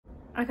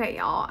Okay,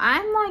 y'all,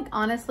 I'm like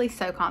honestly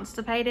so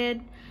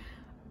constipated.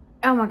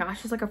 Oh my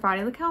gosh, it's like a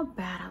Friday. Look how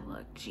bad I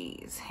look.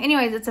 Jeez.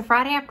 Anyways, it's a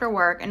Friday after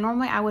work, and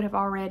normally I would have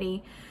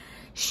already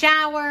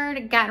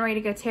showered, gotten ready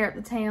to go tear up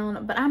the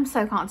town, but I'm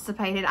so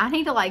constipated. I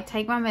need to like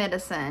take my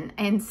medicine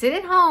and sit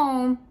at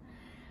home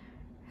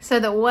so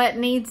that what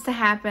needs to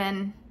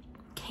happen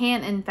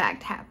can in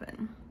fact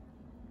happen.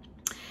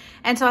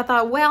 And so I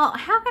thought, well,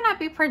 how can I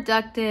be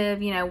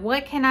productive? You know,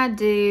 what can I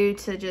do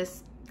to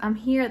just, I'm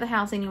here at the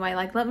house anyway,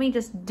 like let me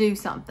just do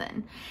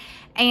something.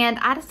 And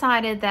I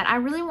decided that I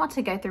really want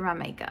to go through my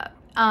makeup.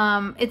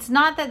 It's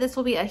not that this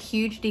will be a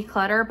huge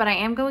declutter, but I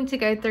am going to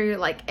go through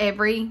like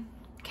every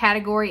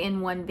category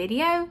in one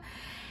video.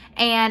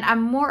 And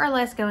I'm more or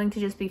less going to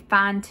just be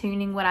fine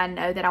tuning what I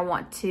know that I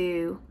want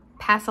to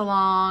pass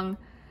along,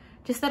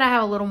 just that I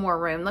have a little more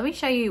room. Let me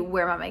show you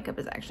where my makeup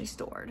is actually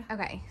stored.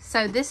 Okay,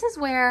 so this is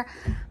where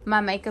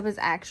my makeup is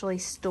actually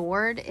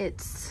stored.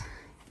 It's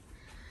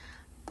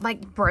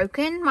like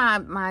broken.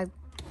 My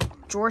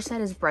drawer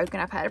set is broken.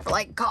 I've had it for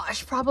like,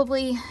 gosh,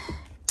 probably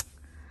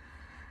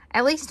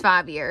at least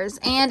 5 years.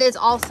 And it's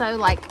also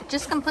like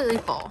just completely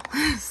full.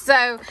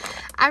 So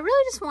I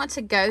really just want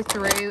to go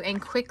through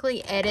and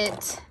quickly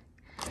edit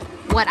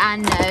what I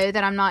know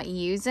that I'm not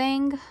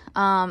using.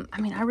 I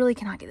mean, I really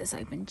cannot get this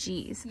open.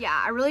 Jeez. Yeah,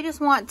 I really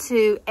just want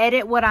to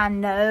edit what I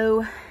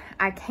know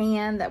I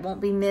can that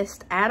won't be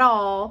missed at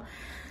all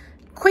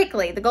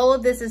quickly. The goal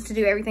of this is to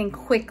do everything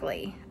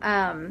quickly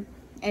and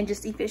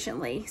just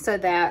efficiently so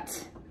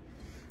that,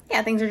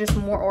 yeah, things are just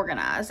more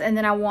organized. And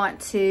then I want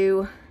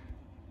to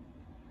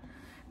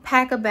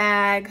pack a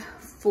bag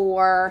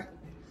for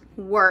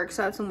work.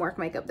 So I have some work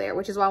makeup there,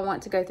 which is why I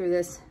want to go through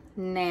this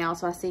now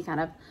so I see kind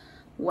of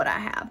what I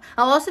have.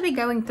 I'll also be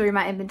going through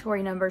my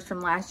inventory numbers from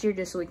last year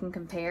just so we can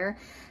compare.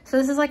 So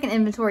this is like an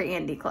inventory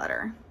and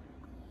declutter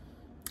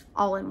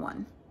all in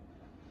one.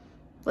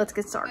 Let's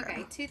get started.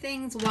 Okay, two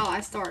things while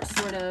I start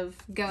sort of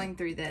going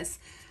through this.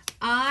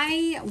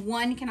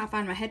 One, cannot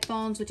find my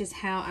headphones, which is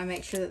how I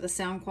make sure that the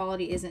sound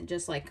quality isn't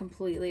just like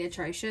completely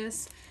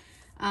atrocious.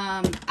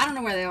 I don't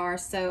know where they are,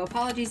 so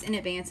apologies in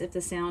advance if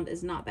the sound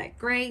is not that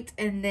great.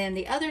 And then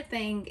the other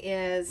thing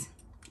is,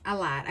 I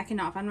lied, I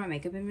cannot find my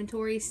makeup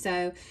inventory,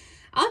 so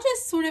I'll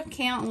just sort of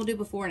count and we'll do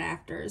before and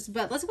afters.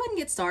 But let's go ahead and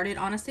get started.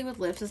 Honestly, with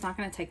lips, it's not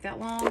going to take that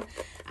long.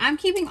 I'm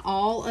keeping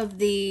all of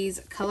these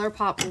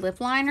ColourPop lip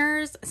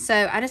liners,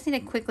 so I just need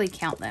to quickly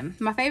count them.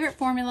 My favorite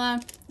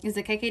formula is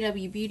the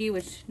KKW Beauty,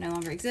 which no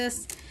longer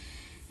exists.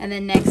 And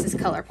then next is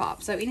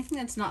ColourPop. So anything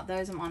that's not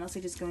those, I'm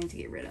honestly just going to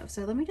get rid of.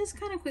 So let me just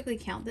kind of quickly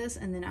count this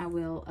and then I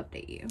will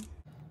update you.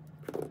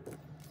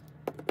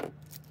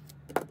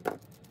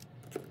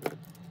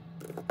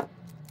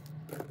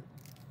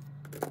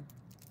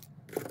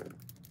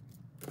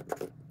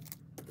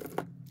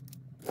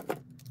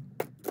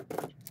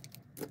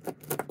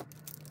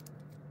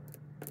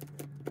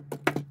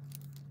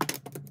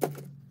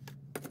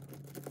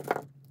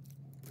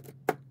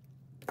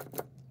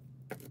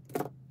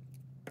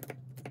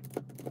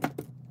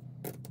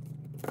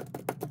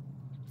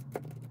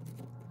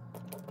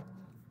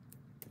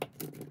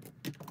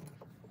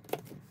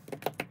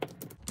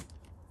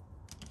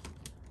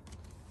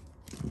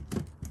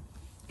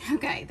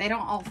 Okay, they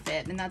don't all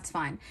fit, and that's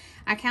fine.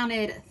 I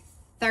counted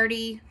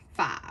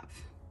 35,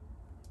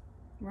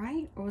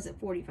 right? Or was it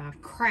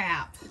 45?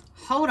 Crap.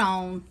 Hold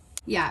on.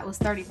 Yeah, it was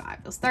 35.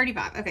 It was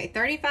 35. Okay,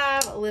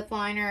 35 lip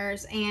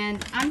liners,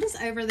 and I'm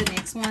just over the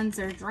next ones.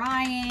 They're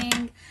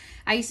drying.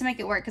 I used to make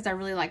it work because I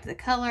really liked the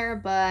color,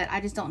 but I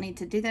just don't need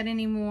to do that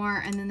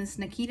anymore. And then this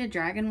Nikita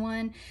Dragon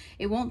one,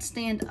 it won't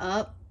stand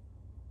up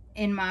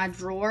in my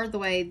drawer the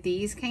way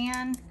these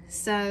can,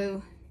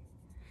 so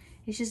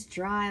it's just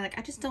dry. Like,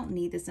 I just don't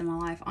need this in my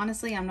life.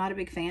 Honestly, I'm not a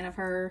big fan of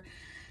her.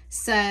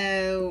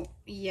 So,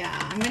 yeah,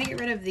 I'm going to get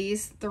rid of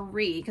these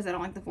 3 because I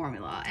don't like the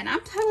formula. And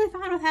I'm totally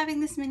fine with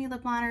having this many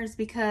lip liners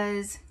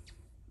because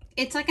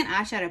it's like an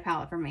eyeshadow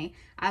palette for me.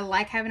 I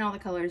like having all the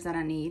colors that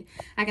I need.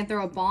 I can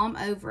throw a balm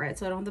over it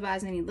so I don't have to buy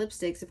as many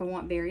lipsticks if I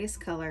want various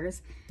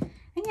colors.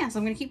 And yeah, so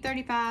I'm going to keep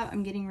 35.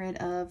 I'm getting rid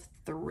of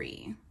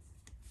 3.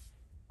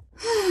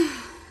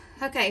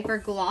 Okay, for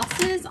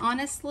glosses,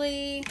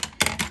 honestly,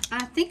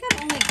 I think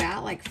I've only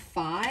got like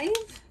 5.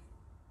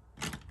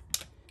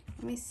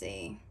 Let me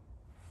see.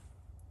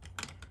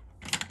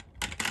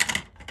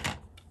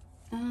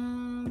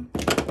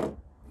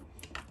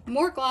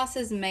 More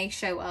glosses may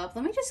show up.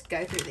 Let me just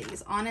go through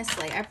these.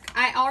 Honestly,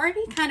 I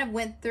already kind of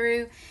went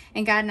through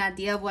and got an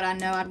idea of what I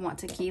know I'd want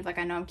to keep. Like,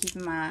 I know I'm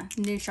keeping my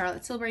new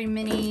Charlotte Tilbury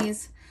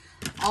minis.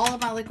 All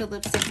of my liquid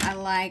lipsticks I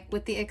like,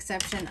 with the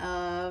exception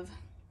of,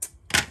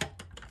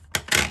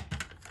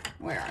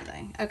 where are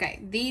they? Okay,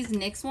 these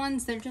NYX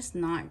ones, they're just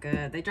not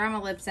good. They dry my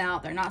lips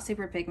out. They're not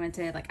super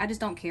pigmented. Like, I just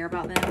don't care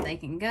about them. They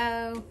can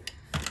go.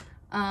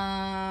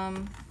 Let's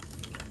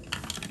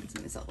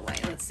move this out of the way.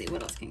 Let's see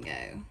what else can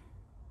go.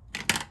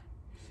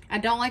 I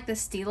don't like the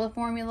Stila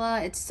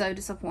formula. It's so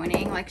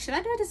disappointing. Like, should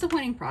I do a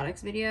disappointing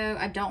products video?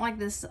 I don't like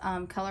this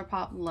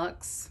ColourPop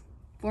Luxe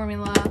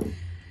formula.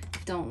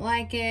 don't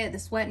like it.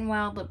 This Wet n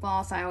Wild lip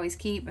gloss I always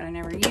keep, but I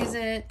never use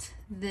it.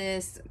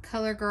 This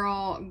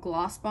CoverGirl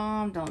Gloss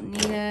Bomb, don't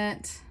need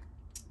it.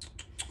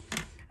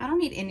 I don't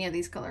need any of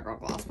these CoverGirl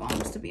Gloss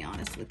Bombs, to be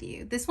honest with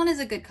you. This one is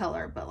a good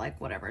color, but like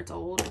whatever, it's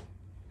old.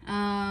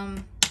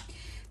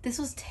 This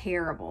was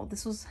terrible.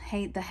 This was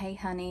the Hey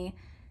Honey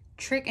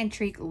Trick and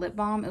Treat Lip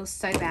Balm. It was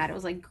so bad. It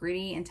was like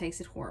gritty and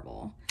tasted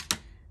horrible.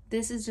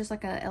 This is just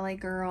like a LA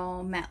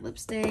Girl matte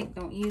lipstick.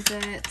 Don't use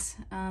it.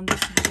 This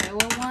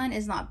Joa one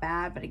is not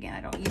bad, but again, I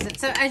don't use it.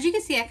 So as you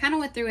can see, I kind of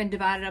went through and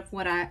divided up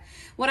what I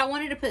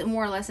wanted to put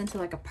more or less into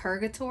like a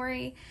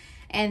purgatory,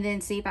 and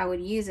then see if I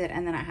would use it,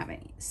 and then I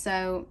haven't.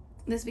 So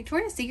this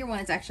Victoria's Secret one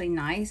is actually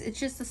nice. It's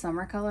just the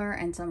summer color,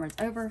 and summer's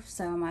over,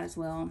 so I might as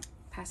well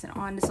pass it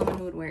on to someone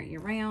who would wear it year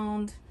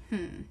round.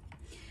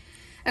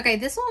 Okay,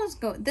 this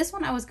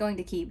one I was going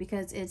to keep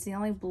because it's the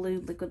only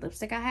blue liquid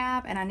lipstick I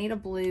have, and I need a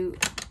blue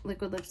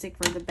liquid lipstick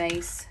for the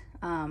base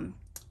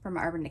for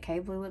my Urban Decay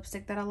blue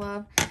lipstick that I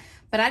love.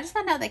 But I just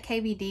found out that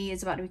KVD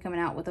is about to be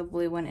coming out with a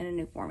blue one in a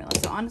new formula.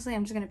 So honestly,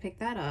 I'm just going to pick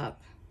that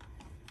up.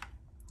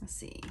 Let's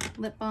see.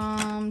 Lip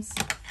balms.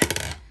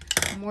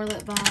 More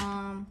lip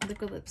balm.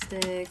 Liquid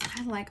lipstick.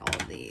 I like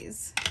all of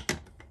these.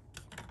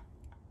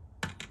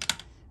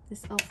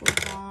 This Elf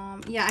lip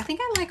balm. Yeah, I think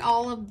I like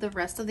all of the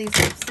rest of these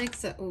lipsticks.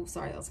 So, oh,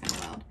 sorry, that was kind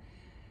of loud.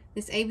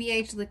 This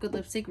ABH liquid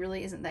lipstick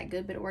really isn't that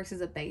good, but it works as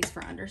a base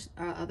for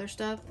other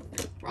stuff.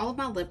 For all of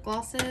my lip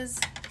glosses,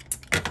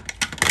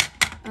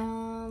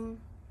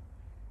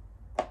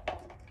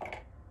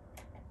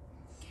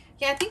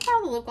 yeah, I think for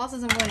all the lip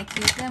glosses, I'm going to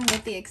keep them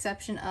with the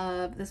exception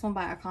of this one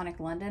by Iconic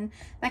London.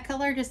 That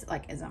color just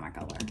like isn't my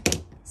color.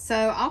 So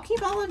I'll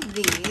keep all of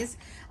these.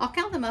 I'll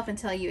count them up and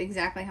tell you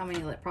exactly how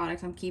many lip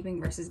products I'm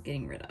keeping versus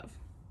getting rid of.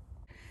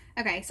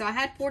 Okay, so I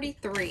had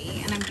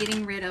 43 and I'm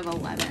getting rid of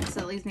 11,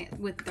 so that leaves me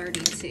with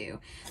 32.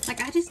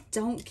 Like, I just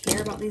don't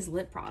care about these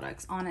lip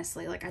products,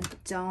 honestly. Like,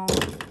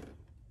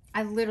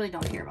 I literally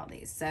don't care about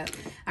these. So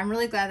I'm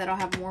really glad that I'll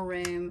have more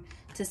room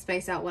to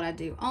space out what I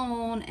do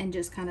own and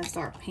just kind of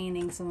start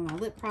panning some of my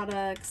lip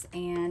products,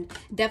 and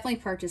definitely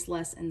purchase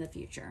less in the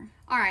future.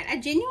 All right, I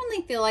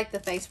genuinely feel like the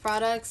face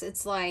products,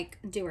 it's like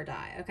do or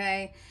die,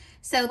 okay?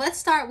 So let's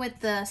start with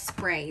the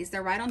sprays.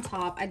 They're right on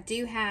top. I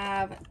do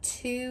have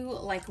 2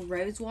 like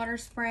rose water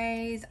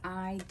sprays.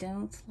 I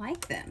don't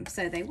like them,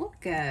 so they will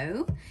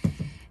go.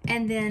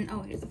 And then,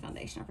 oh, here's the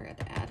foundation I forgot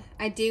to add.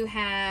 I do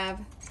have,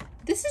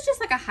 this is just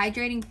like a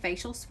hydrating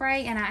facial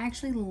spray, and I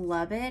actually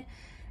love it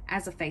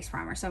as a face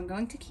primer. So I'm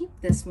going to keep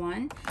this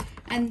one.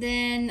 And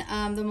then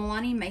the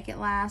Milani Make It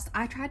Last.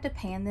 I tried to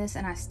pan this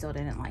and I still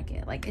didn't like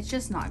it. Like, it's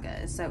just not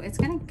good. So it's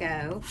gonna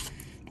go.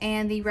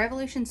 And the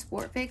Revolution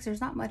Sport Fix, there's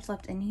not much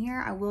left in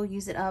here. I will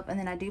use it up, and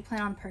then I do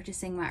plan on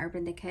purchasing my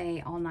Urban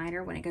Decay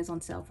All-Nighter when it goes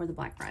on sale for the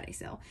Black Friday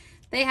sale.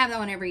 They have that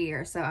one every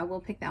year, so I will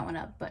pick that one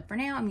up. But for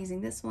now, I'm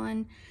using this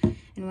one,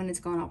 and when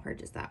it's gone, I'll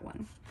purchase that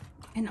one.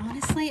 And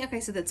honestly, okay,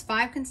 so that's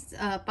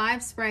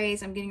 5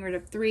 sprays. I'm getting rid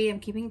of 3. I'm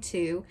keeping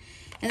 2.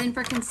 And then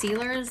for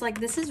concealers,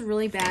 like, this is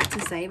really bad to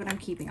say, but I'm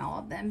keeping all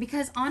of them.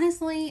 Because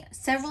honestly,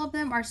 several of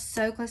them are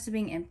so close to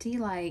being empty,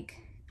 like,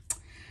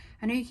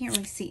 I know you can't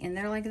really see in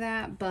there like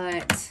that,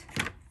 but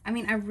I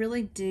mean, I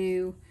really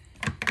do.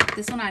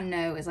 This one I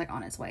know is like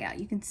on its way out.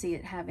 You can see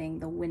it having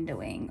the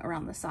windowing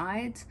around the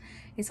sides.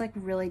 It's like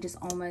really just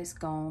almost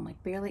gone.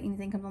 Like barely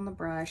anything comes on the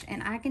brush,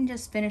 and I can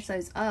just finish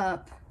those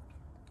up.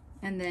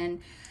 And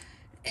then,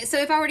 so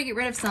if I were to get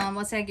rid of some,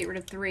 let's say I get rid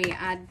of 3,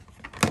 I'd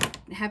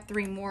have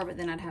 3 more, but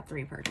then I'd have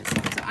 3 purchases.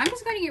 So I'm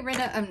just going to get rid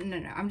of,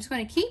 I'm just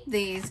going to keep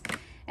these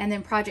and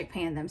then project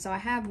pan them. So I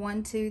have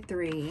 1, 2,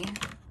 3,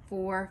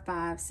 4,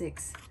 5,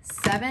 6,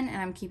 7, and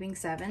I'm keeping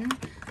 7.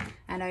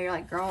 I know you're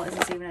like, girl, is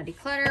this even a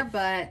declutter?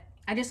 But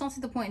I just don't see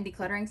the point in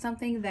decluttering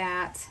something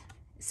that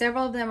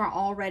several of them are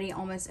already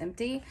almost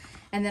empty,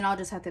 and then I'll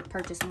just have to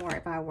purchase more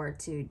if I were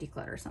to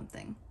declutter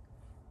something.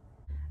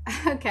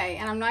 Okay,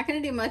 and I'm not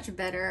going to do much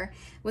better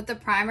with the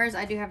primers.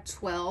 I do have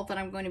 12, but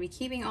I'm going to be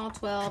keeping all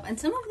 12. And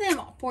some of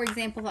them, for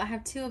example, I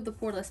have 2 of the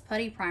Poreless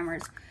Putty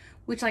primers,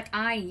 which like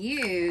I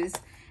use.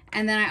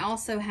 And then I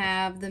also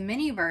have the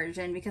mini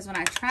version because when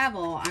I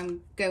travel,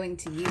 I'm going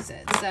to use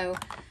it. So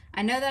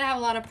I know that I have a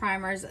lot of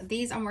primers.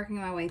 These I'm working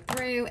my way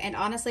through. And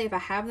honestly, if I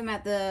have them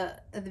at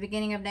the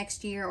beginning of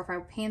next year, or if I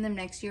pan them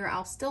next year,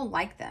 I'll still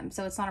like them.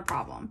 So it's not a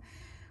problem.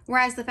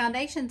 Whereas the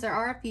foundations, there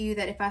are a few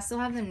that if I still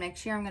have them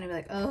next year, I'm going to be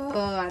like,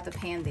 oh, I have to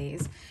pan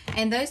these.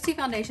 And those 2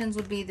 foundations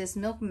would be this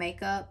Milk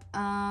Makeup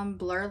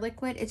Blur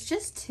Liquid. It's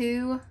just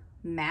too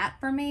matte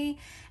for me.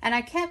 And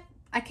I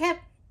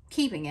kept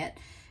keeping it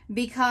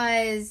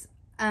because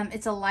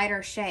it's a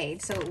lighter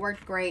shade, so it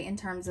worked great in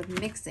terms of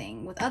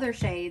mixing with other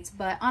shades.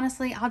 But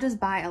honestly, I'll just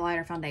buy a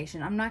lighter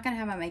foundation. I'm not going to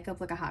have my makeup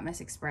look a Hot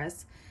Mess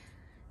Express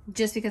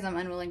just because I'm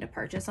unwilling to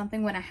purchase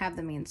something when I have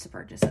the means to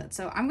purchase it.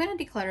 So I'm going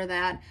to declutter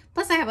that.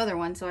 Plus I have other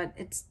ones, so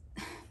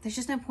there's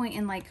just no point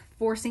in like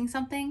forcing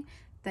something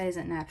that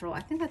isn't natural. I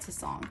think that's a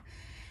song.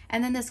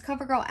 And then this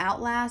CoverGirl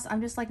Outlast,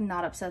 I'm just like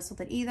not obsessed with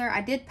it either.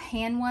 I did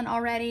pan one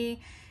already,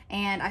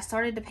 and I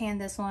started to pan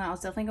this one. I was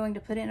definitely going to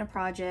put it in a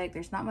project.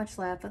 There's not much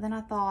left, but then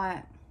I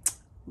thought,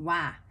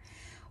 Why?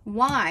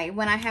 Why,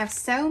 when I have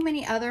so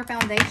many other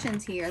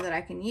foundations here that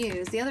I can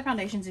use? The other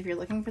foundations, if you're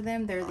looking for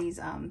them, they're these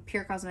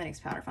Pure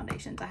Cosmetics powder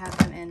foundations. I have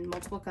them in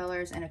multiple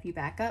colors and a few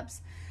backups.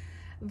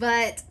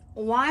 But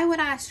why would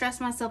I stress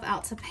myself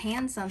out to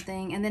pan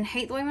something and then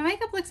hate the way my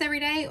makeup looks every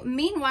day?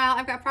 Meanwhile,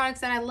 I've got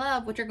products that I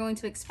love, which are going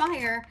to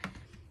expire,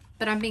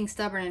 but I'm being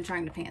stubborn and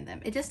trying to pan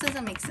them. It just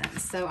doesn't make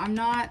sense. So I'm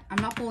not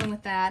fooling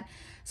with that.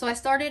 So I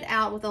started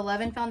out with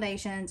 11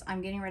 foundations.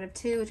 I'm getting rid of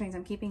 2, which means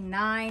I'm keeping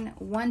 9.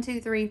 1,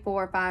 2, 3,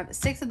 4, 5,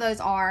 6 of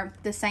those are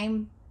the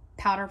same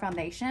powder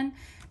foundation,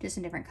 just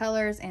in different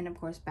colors, and of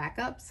course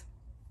backups.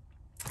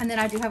 And then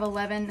I do have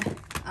 11,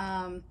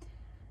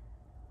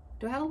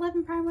 do I have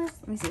 11 primers?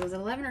 Let me see, was it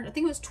 11 or I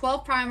think it was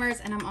 12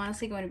 primers, and I'm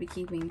honestly going to be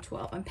keeping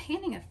 12. I'm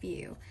panning a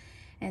few.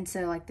 And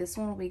so like this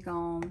one will be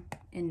gone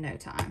in no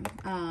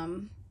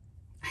time.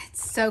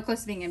 It's so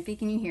close to being empty.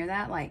 Can you hear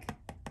that? Like,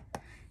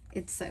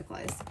 it's so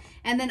close.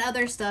 And then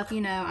other stuff, you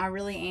know, I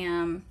really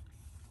am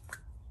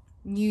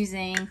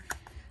using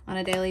on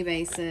a daily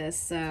basis.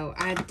 So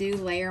I do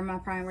layer my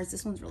primers.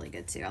 This one's really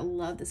good too. I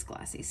love this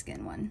glassy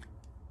skin one.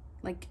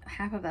 Like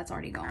half of that's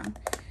already gone.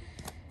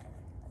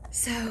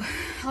 So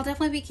I'll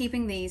definitely be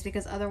keeping these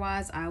because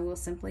otherwise I will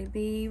simply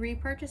be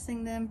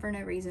repurchasing them for no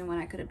reason when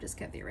I could have just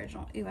kept the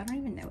original. Ew, I don't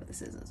even know what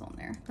this is on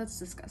there. That's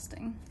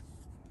disgusting.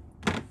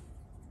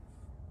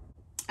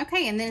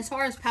 Okay, and then as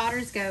far as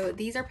powders go,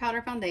 these are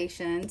powder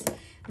foundations.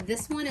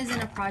 This one is in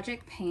a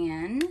project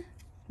pan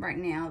right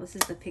now. This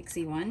is the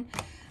Pixie one.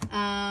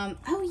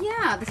 Oh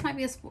yeah, this might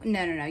be a,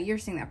 no, you're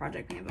seeing that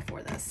project pan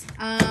before this.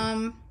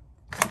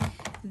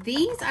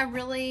 These I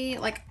really,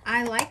 like,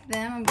 I like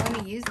them. I'm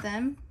going to use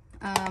them.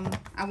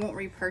 I won't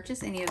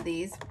repurchase any of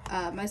these,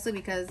 mostly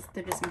because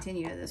they're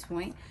discontinued at this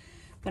point.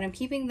 But I'm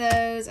keeping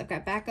those. I've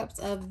got backups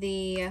of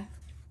the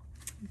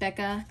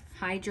Becca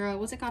Hydra,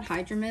 what's it called?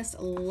 Hydra Mist.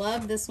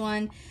 Love this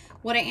one.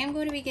 What I am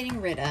going to be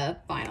getting rid of,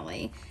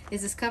 finally,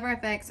 is this Cover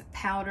FX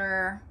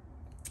powder.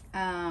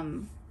 It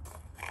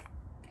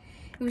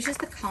was just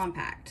the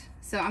compact.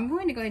 So I'm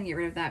going to go ahead and get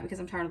rid of that because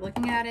I'm tired of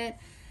looking at it.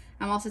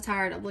 I'm also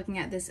tired of looking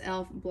at this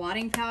e.l.f.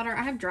 blotting powder.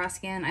 I have dry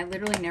skin. I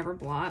literally never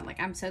blot. Like,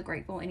 I'm so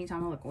grateful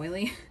anytime I look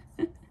oily.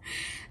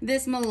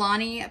 This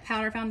Milani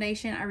powder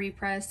foundation I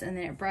repressed and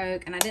then it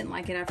broke and I didn't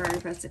like it after I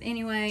repressed it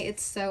anyway.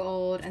 It's so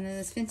old. And then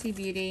this Fenty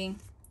Beauty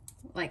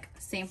like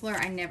sampler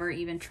I never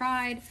even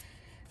tried.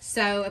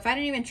 So if I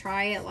didn't even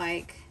try it,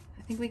 like,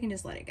 I think we can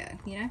just let it go,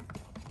 you know?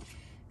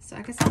 So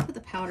I guess I'll put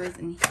the powders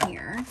in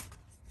here.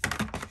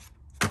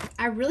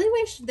 I really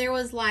wish there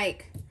was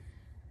like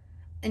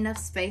enough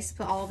space to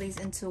put all of these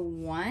into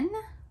one.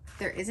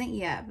 There isn't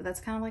yet, but that's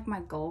kind of like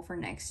my goal for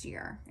next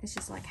year. It's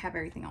just like have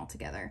everything all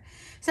together.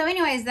 So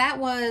anyways, that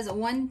was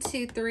 1,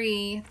 2,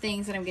 3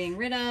 things that I'm getting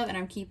rid of, and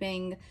I'm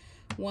keeping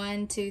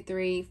 1, 2,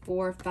 3,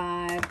 4,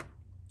 5,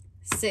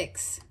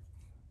 6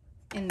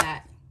 in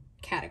that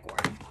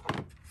category.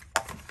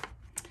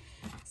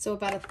 So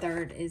about a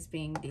third is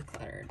being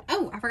decluttered.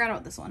 Oh, I forgot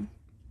about this one.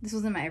 This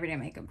was in my everyday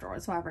makeup drawer,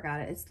 so I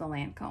forgot it. It's the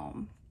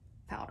Lancome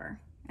powder,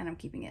 and I'm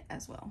keeping it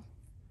as well.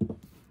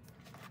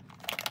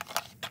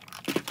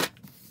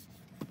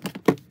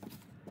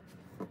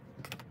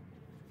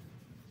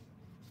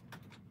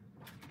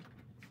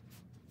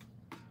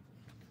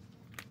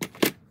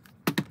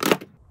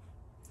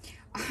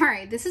 All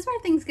right, this is where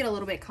things get a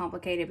little bit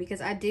complicated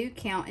because I do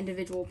count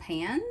individual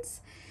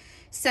pans.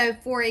 So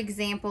for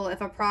example,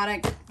 if a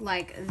product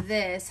like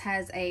this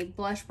has a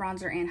blush,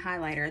 bronzer, and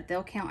highlighter,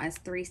 they'll count as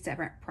 3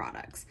 separate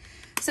products.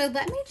 So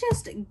let me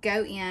just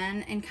go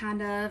in and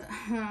kind of,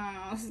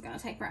 this is gonna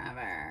take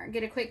forever,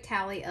 get a quick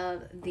tally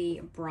of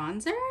the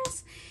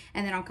bronzers,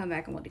 and then I'll come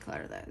back and we'll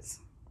declutter those.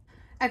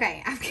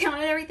 Okay, I've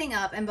counted everything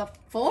up, and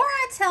before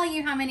I tell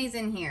you how many's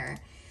in here,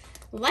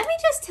 let me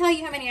just tell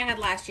you how many I had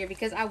last year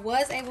because I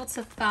was able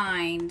to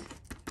find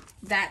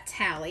that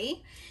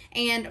tally.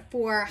 And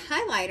for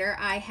highlighter,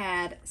 I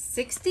had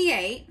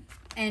 68,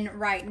 and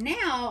right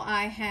now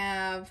I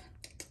have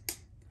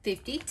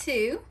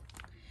 52.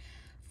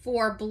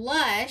 For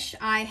blush,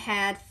 I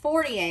had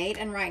 48,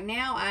 and right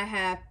now I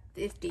have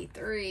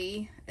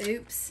 53.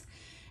 Oops.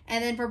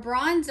 And then for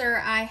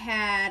bronzer, I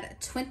had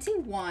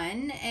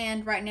 21,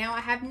 and right now I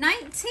have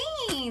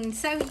 19.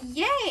 So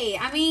yay!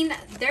 I mean,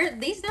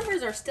 these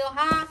numbers are still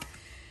high,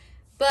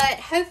 but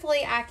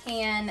hopefully I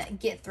can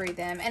get through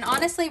them. And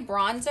honestly,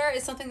 bronzer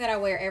is something that I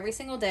wear every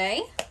single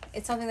day.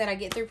 It's something that I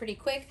get through pretty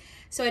quick.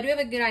 So I do have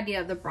a good idea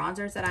of the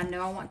bronzers that I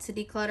know I want to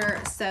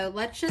declutter. So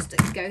let's just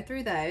go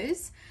through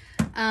those.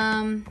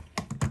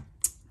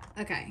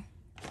 Okay.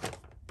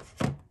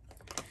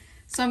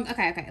 So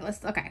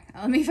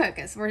let me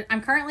focus.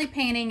 I'm currently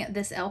painting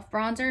this e.l.f.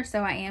 bronzer,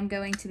 so I am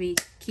going to be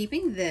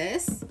keeping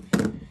this.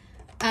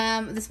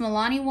 This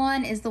Milani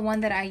one is the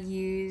one that I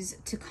use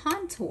to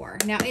contour.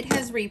 Now it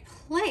has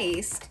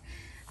replaced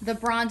the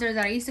bronzer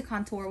that I used to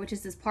contour, which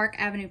is this Park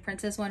Avenue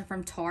Princess one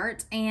from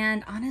Tarte.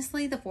 And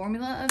honestly, the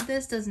formula of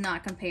this does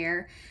not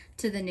compare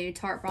to the new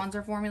Tarte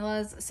bronzer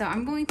formulas. So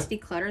I'm going to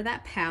declutter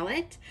that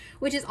palette,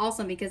 which is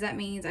awesome because that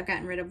means I've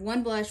gotten rid of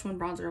 1 blush, 1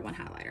 bronzer, 1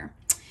 highlighter.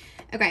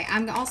 Okay,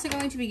 I'm also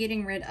going to be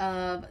getting rid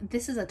of,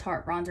 this is a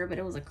Tarte bronzer, but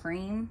it was a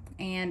cream,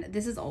 and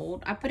this is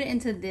old. I put it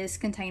into this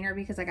container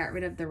because I got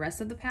rid of the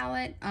rest of the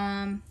palette.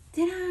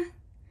 Did I?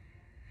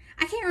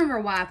 I can't remember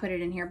why I put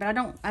it in here, but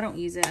I don't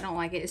use it. I don't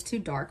like it. It's too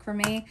dark for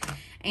me.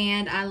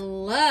 And I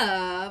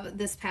love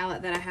this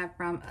palette that I have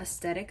from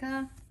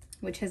Aesthetica,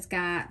 which has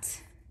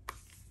got,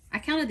 I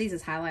counted these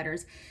as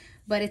highlighters,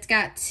 but it's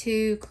got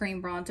 2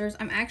 cream bronzers.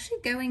 I'm actually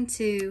going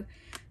to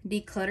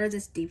declutter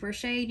this deeper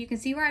shade. You can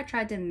see where I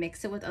tried to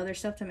mix it with other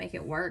stuff to make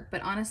it work,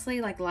 but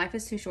honestly, like, life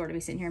is too short to be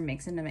sitting here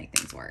mixing to make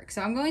things work.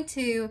 So I'm going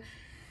to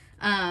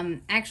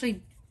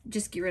actually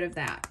just get rid of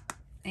that.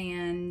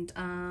 And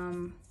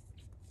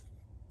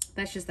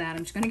that's just that.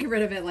 I'm just going to get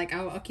rid of it. Like,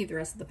 I'll keep the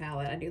rest of the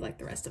palette. I do like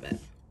the rest of it.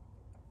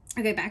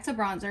 Okay, back to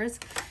bronzers.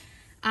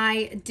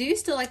 I do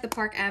still like the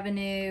Park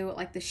Avenue,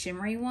 like the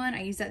shimmery one.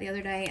 I used that the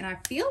other day, and I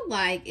feel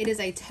like it is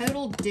a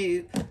total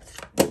dupe,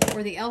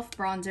 or the e.l.f.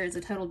 bronzer is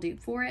a total dupe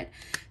for it.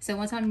 So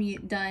once I'm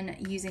done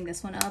using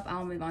this one up,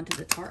 I'll move on to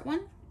the Tarte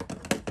one.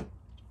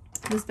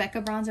 This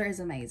Becca bronzer is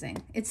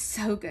amazing. It's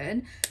so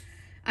good.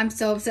 I'm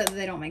so upset that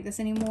they don't make this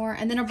anymore.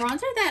 And then a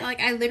bronzer that,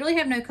 like, I literally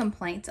have no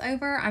complaints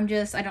over, I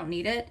don't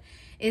need it,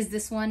 is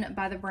this one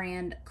by the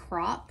brand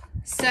Crop.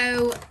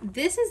 So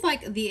this is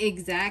like the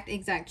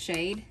exact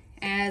shade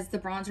as the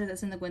bronzer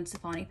that's in the Gwen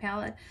Stefani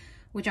palette,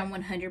 which I'm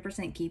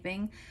 100%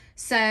 keeping.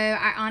 So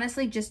I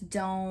honestly just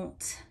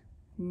don't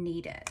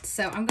need it.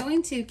 So I'm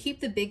going to keep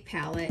the big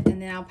palette,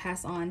 and then I'll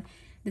pass on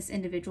this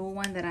individual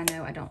one that I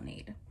know I don't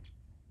need.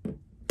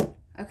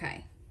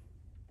 Okay.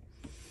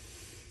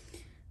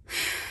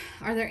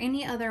 Are there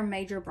any other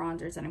major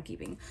bronzers that I'm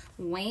keeping?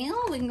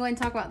 Well, we can go ahead and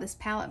talk about this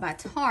palette by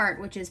Tarte,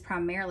 which is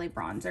primarily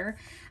bronzer.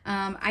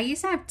 I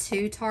used to have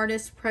 2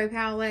 Tarteist Pro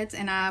palettes,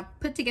 and I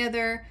put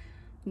together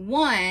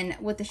one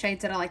with the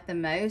shades that I like the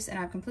most, and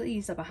I've completely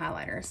used up a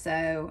highlighter.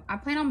 So I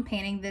plan on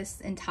panning this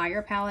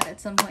entire palette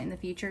at some point in the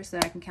future so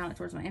that I can count it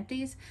towards my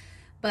empties.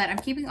 But I'm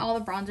keeping all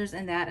the bronzers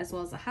in that as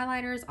well as the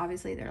highlighters.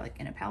 Obviously, they're like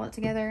in a palette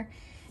together.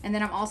 And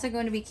then I'm also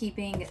going to be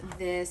keeping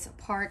this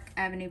Park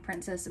Avenue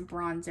Princess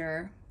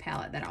bronzer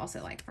palette that I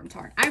also like from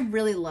Tarte. I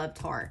really love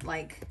Tarte.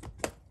 Like,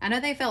 I know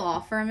they fell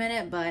off for a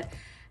minute, but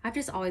I've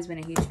just always been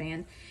a huge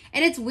fan.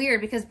 And it's weird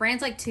because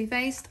brands like Too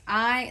Faced,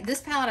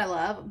 this palette I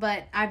love,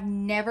 but I've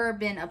never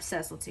been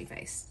obsessed with Too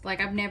Faced. Like,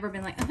 I've never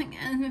been like, oh my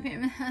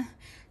God.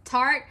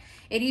 Tarte,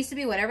 it used to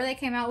be whatever they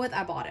came out with,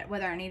 I bought it,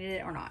 whether I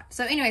needed it or not.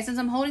 So anyway, since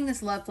I'm holding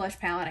this Love Flush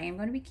palette, I am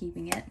going to be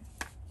keeping it.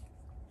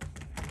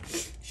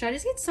 Should I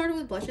just get started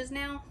with blushes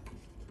now?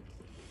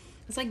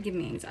 It's like giving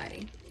me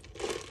anxiety.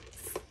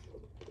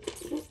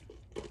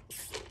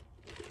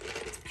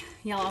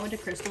 Y'all, I went to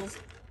Crystal's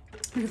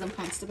because I'm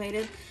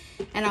constipated.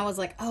 And I was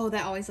like, oh,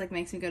 that always like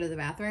makes me go to the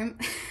bathroom.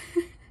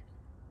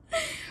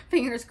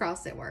 Fingers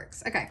crossed it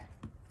works. Okay.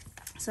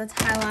 So let's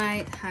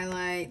highlight.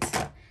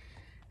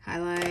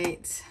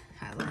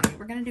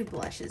 We're going to do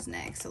blushes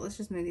next. So let's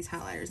just move these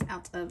highlighters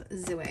out of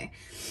the way.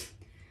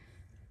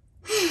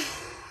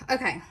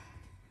 Okay.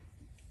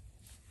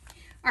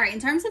 All right,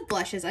 in terms of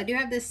blushes, I do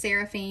have this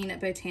Seraphine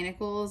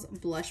Botanicals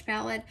blush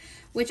palette,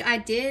 which I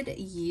did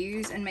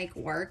use and make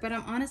work, but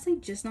I'm honestly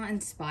just not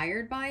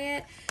inspired by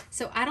it.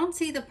 So I don't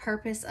see the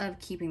purpose of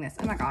keeping this.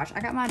 Oh my gosh,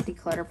 I got my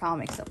declutter pile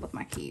mixed up with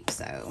my keep.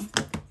 So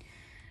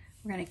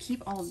we're going to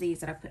keep all of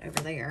these that I put over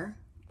there.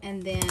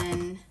 And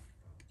then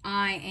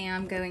I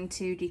am going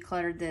to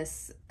declutter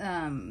this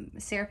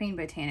Seraphine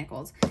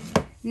Botanicals.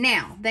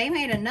 Now, they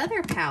made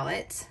another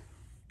palette.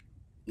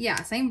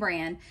 Yeah, same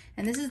brand.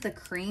 And this is the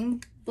cream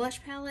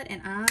blush palette,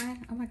 and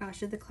oh my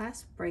gosh, did the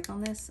clasp break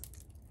on this?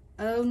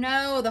 Oh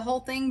no, the whole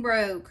thing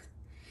broke.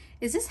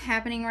 Is this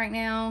happening right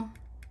now?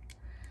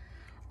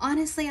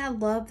 Honestly, I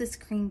love this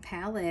cream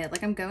palette.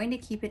 Like, I'm going to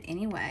keep it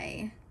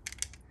anyway.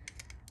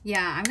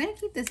 Yeah, I'm going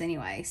to keep this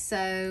anyway.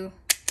 So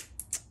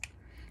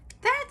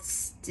that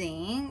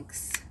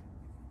stinks,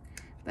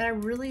 but I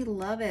really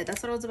love it.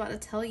 That's what I was about to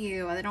tell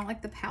you. I don't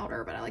like the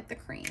powder, but I like the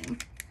cream.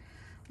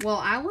 Well,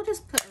 I will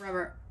just put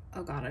rubber.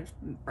 Oh God, I just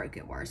broke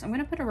it worse. I'm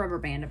going to put a rubber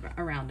band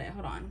around it.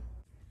 Hold on.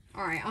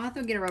 All right, I'll have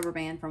to get a rubber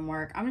band from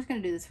work. I'm just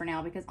going to do this for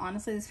now because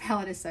honestly, this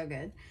palette is so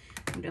good.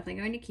 I'm definitely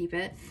going to keep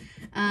it.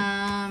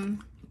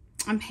 I'm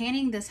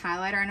panning this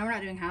highlighter. I know we're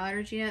not doing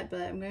highlighters yet,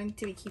 but I'm going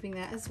to be keeping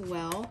that as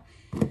well.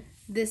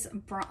 This,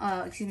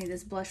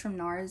 this blush from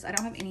NARS. I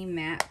don't have any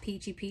matte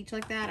peachy peach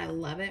like that. I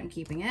love it. I'm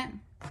keeping it.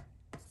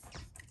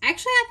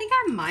 Actually, I think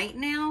I might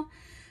now,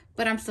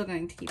 but I'm still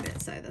going to keep it,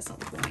 so that's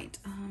not the point.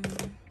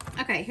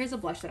 Okay, here's a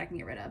blush that I can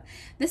get rid of.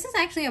 This is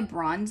actually a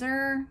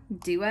bronzer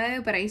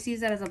duo, but I used to use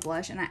that as a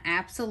blush, and I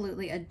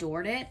absolutely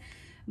adored it.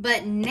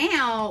 But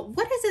now,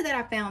 what is it that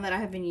I found that I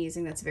have been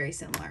using that's very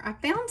similar? I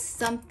found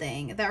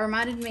something that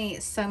reminded me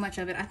so much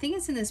of it. I think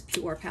it's in this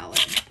Pure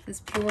palette, this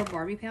Pure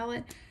Barbie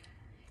palette.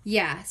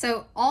 Yeah,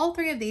 so all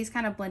 3 of these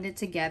kind of blended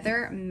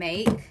together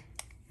make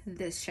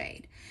this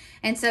shade.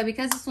 And so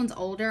because this one's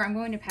older, I'm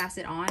going to pass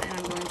it on, and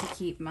I'm going to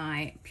keep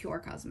my Pure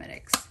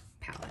Cosmetics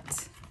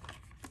palette.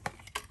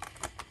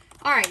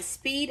 All right,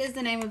 speed is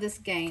the name of this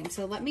game.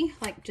 So let me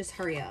like just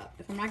hurry up.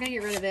 If I'm not gonna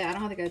get rid of it, I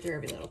don't have to go through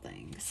every little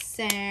thing.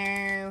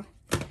 So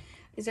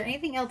is there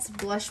anything else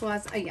blush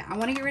wise? Oh yeah, I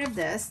want to get rid of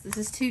this. This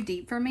is too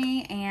deep for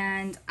me.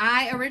 And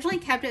I originally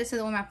kept it so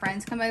that when my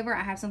friends come over,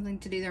 I have something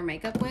to do their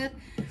makeup with.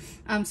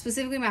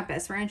 Specifically my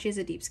best friend, she has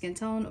a deep skin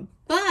tone.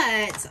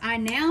 But I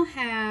now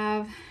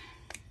have,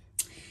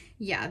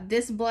 yeah,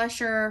 this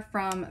blusher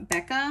from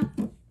Becca.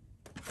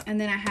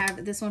 And then I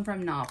have this one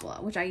from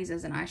Nabla, which I use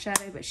as an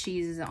eyeshadow, but she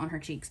uses it on her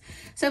cheeks.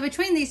 So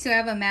between these two, I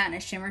have a matte and a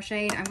shimmer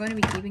shade. I'm going to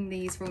be keeping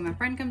these for when my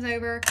friend comes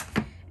over.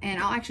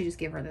 And I'll actually just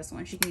give her this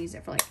one. She can use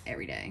it for like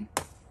every day.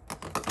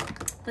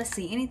 Let's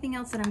see, anything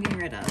else that I'm getting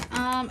rid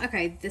of?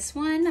 Okay, this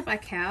one by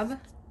Cab.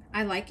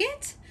 I like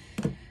it,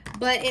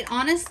 but it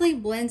honestly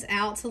blends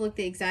out to look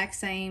the exact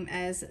same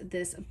as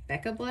this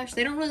Becca blush.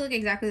 They don't really look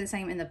exactly the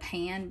same in the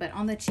pan, but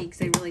on the cheeks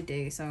they really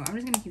do. So I'm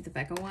just gonna keep the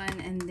Becca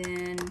one, and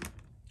then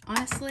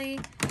honestly,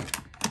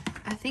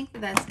 I think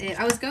that's it.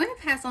 I was going to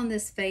pass on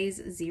this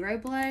Phase Zero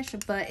blush,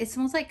 but it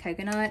smells like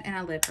coconut, and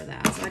I live for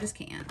that, so I just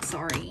can't.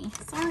 Sorry.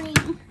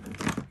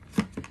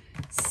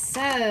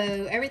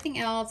 So everything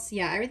else,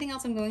 yeah, everything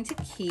else I'm going to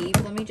keep.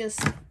 Let me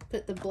just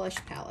put the blush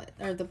palette,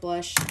 or the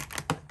blush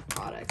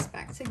products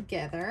back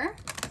together.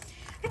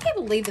 I can't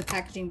believe the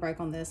packaging broke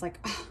on this, like,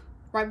 oh,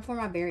 right before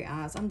my very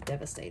eyes. I'm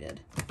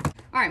devastated.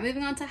 All right,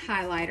 moving on to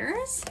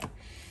highlighters.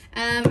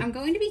 I'm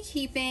going to be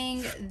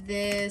keeping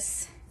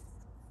this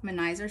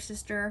Manizer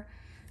Sister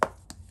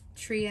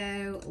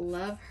Trio.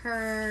 Love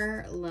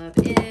her, love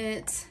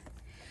it.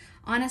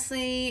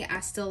 Honestly, I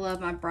still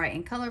love my bright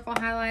and colorful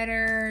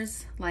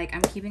highlighters. Like,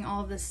 I'm keeping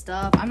all of this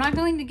stuff. I'm not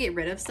going to get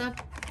rid of stuff,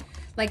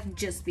 like,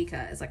 just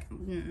because. Like,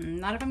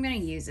 not if I'm going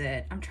to use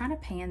it. I'm trying to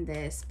pan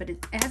this, but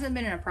it hasn't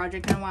been in a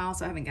project in a while,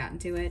 so I haven't gotten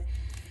to it.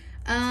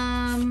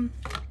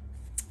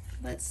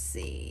 Let's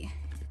see.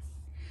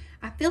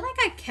 I feel like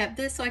I kept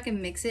this so I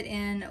can mix it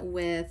in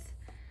with,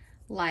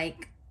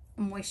 like,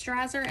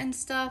 moisturizer and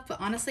stuff. But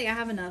honestly, I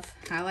have enough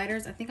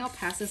highlighters. I think I'll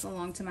pass this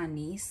along to my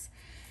niece.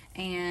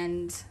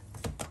 And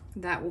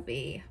that will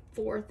be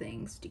 4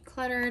 things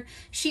decluttered.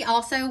 She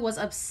also was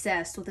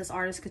obsessed with this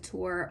Artist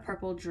Couture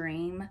Purple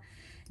Dream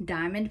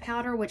Diamond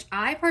Powder, which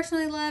I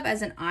personally love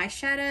as an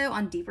eyeshadow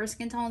on deeper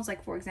skin tones.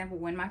 Like, for example,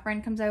 when my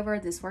friend comes over,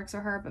 this works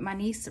for her, but my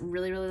niece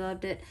really, really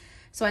loved it.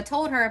 So I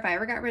told her if I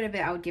ever got rid of it,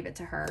 I would give it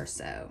to her.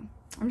 So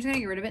I'm just gonna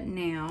get rid of it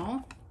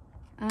now.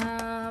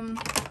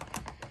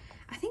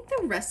 I think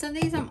the rest of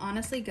these I'm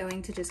honestly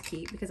going to just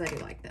keep because I do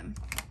like them.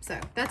 So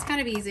that's kind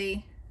of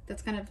easy.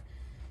 That's kind of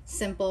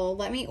simple.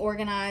 Let me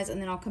organize,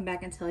 and then I'll come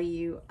back and tell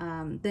you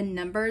the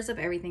numbers of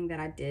everything that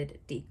I did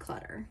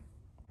declutter.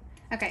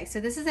 Okay, so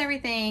this is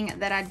everything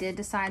that I did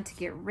decide to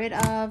get rid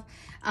of.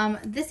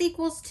 This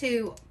equals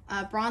to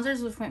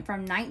bronzers, which went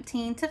from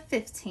 19 to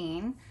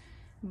 15.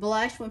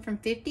 Blush went from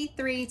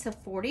 53 to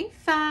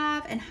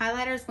 45, and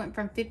highlighters went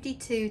from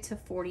 52 to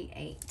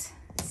 48.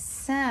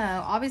 So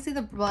obviously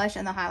the blush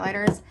and the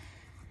highlighters,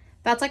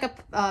 that's like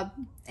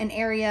an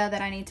area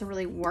that I need to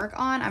really work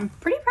on. I'm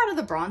pretty proud of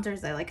the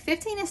bronzers though. Like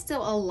 15 is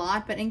still a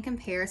lot, but in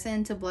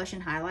comparison to blush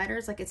and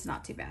highlighters, like it's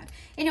not too bad.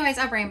 Anyways,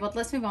 I've rambled.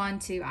 Let's move on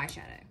to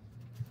eyeshadow.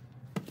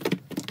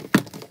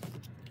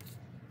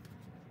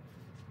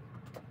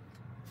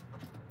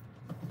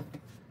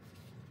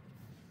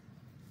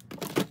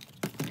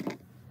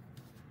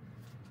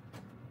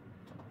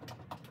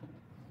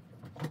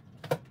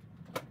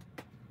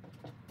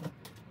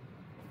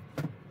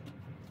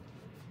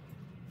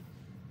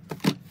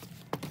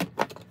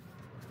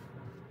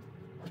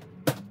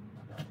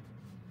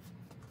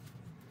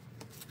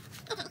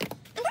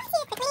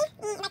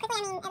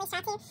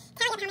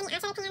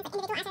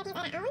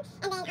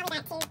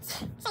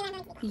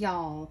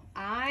 Y'all,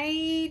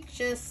 I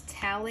just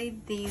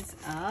tallied these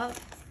up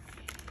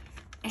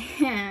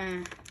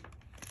and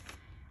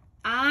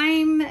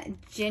I'm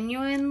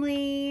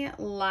genuinely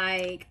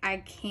like, I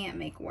can't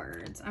make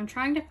words. I'm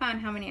trying to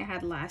find how many I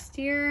had last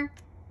year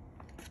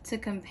to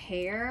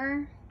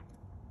compare.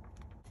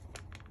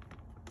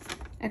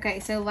 Okay,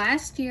 so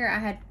last year I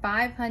had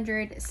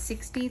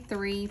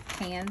 563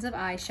 pans of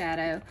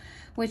eyeshadow,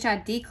 which I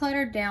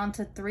decluttered down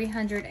to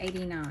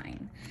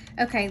 389.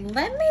 Okay,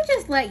 let me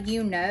just let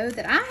you know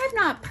that I have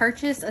not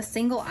purchased a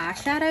single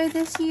eyeshadow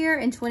this year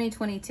in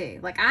 2022.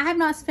 Like, I have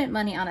not spent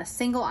money on a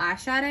single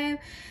eyeshadow,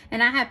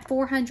 and I have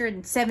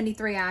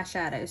 473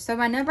 eyeshadows. So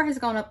my number has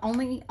gone up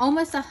only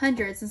almost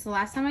 100 since the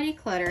last time I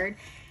decluttered.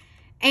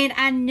 And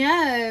I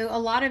know a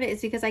lot of it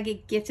is because I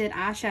get gifted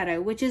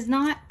eyeshadow, which is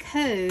not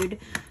code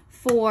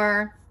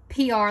for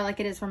PR like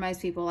it is for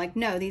most people. Like,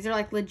 no, these are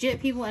like legit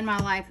people in my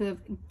life who have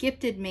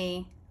gifted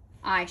me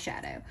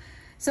eyeshadow.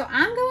 So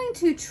I'm going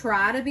to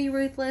try to be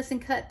ruthless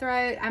and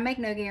cutthroat. I make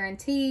no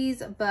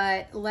guarantees,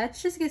 but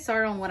let's just get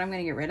started on what I'm going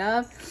to get rid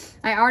of.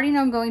 I already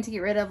know I'm going to get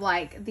rid of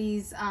like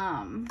these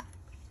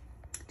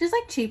just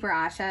like cheaper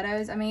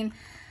eyeshadows. I mean,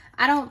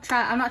 I'm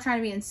not trying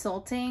to be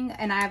insulting,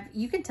 and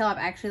you can tell I've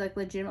actually like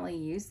legitimately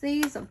used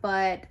these,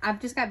 but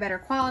I've just got better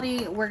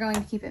quality. We're going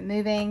to keep it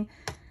moving.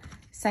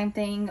 Same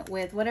thing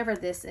with whatever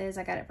this is.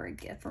 I got it for a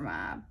gift for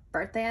my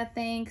birthday, I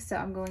think. So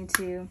I'm going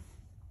to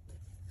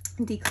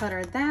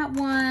declutter that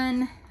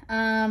one.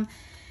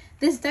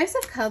 This Dose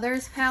of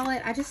Colors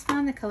palette, I just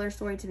find the color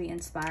story to be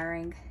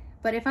inspiring.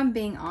 But if I'm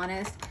being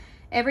honest,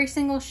 every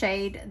single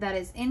shade that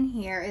is in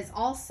here is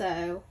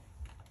also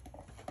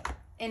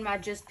in my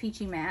Just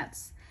Peachy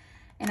Mattes.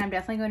 And I'm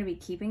definitely going to be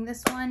keeping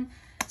this one.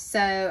 So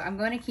I'm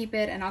going to keep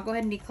it, and I'll go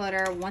ahead and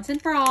declutter once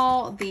and for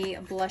all the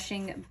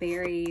Blushing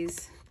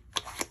Berries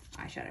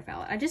eyeshadow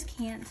palette. I just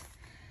can't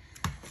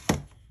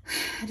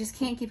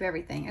keep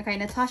everything. Okay,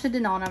 Natasha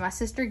Denona, my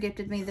sister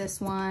gifted me this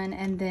one,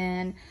 and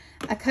then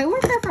a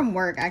coworker from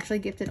work actually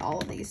gifted all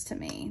of these to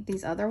me,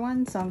 these other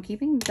ones, so I'm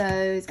keeping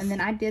those. And then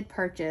I did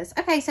purchase,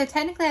 okay, so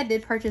technically I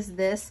did purchase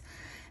this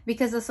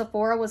because the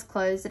Sephora was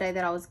closed today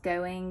that I was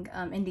going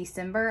in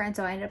December, and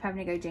so I ended up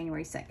having to go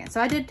January 2nd.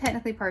 So I did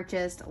technically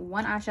purchase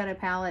one eyeshadow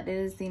palette. It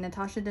is the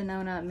Natasha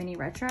Denona Mini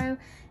Retro.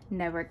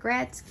 No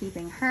regrets,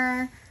 keeping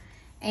her.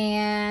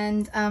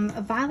 And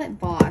a Violet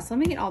Voss. Let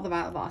me get all the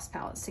Violet Voss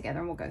palettes together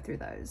and we'll go through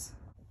those.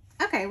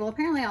 Okay, well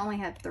apparently I only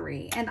had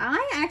 3. And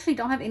I actually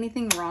don't have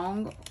anything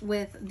wrong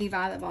with the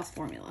Violet Voss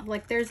formula.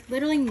 Like, there's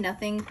literally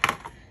nothing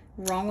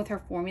wrong with her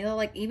formula.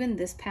 Like, even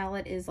this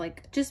palette is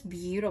like just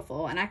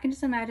beautiful, and I can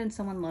just imagine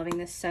someone loving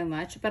this so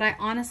much. But I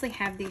honestly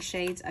have these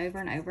shades over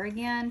and over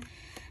again,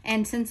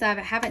 and since I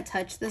haven't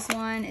touched this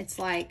one, it's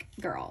like,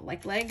 girl,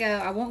 like, let it go.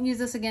 I won't use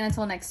this again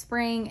until next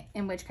spring,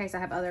 in which case I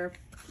have other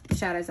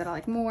shadows that I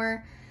like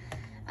more.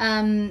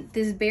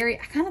 This berry,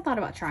 I kind of thought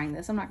about trying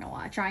this, I'm not gonna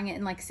lie, trying it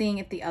and like seeing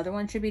if the other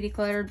one should be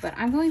decluttered, but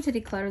I'm going to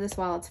declutter this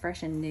while it's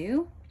fresh and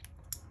new.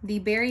 The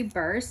Berry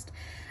Burst,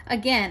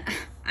 again,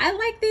 I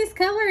like these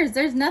colors,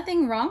 there's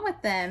nothing wrong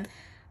with them,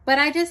 but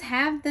I just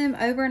have them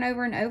over and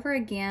over and over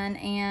again,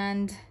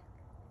 and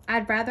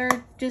I'd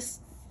rather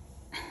just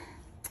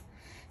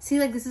see,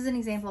 like, this is an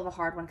example of a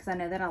hard one because I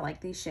know that I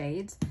like these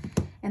shades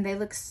and they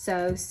look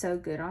so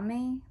good on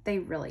me. They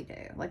really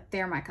do. Like,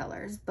 they're my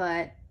colors,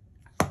 but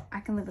I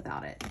can live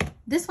without it.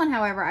 This one,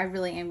 however, I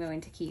really am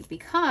going to keep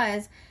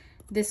because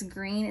this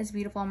green is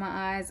beautiful on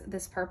my eyes.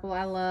 This purple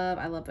I love.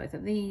 I love both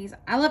of these.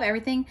 I love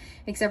everything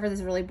except for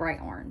this really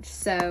bright orange.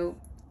 So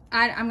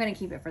I'm going to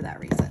keep it for that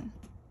reason.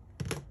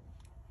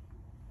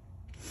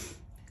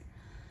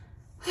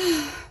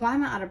 Why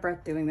am I out of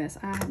breath doing this?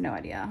 I have no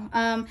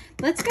idea.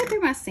 Let's go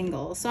through my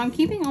singles. So I'm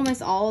keeping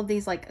almost all of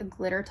these like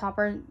glitter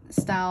topper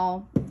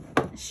style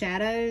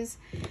shadows.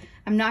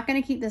 I'm not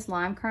going to keep this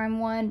Lime Crime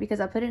one because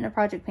I put it in a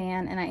project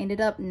pan and I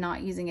ended up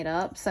not using it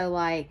up. So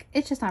like,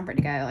 it's just time for it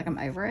to go. Like, I'm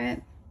over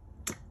it.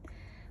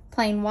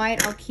 Plain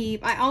White I'll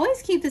keep. I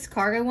always keep this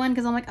Cargo one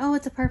because I'm like, oh,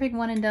 it's a perfect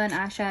one and done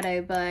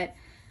eyeshadow, but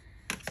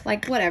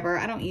like, whatever,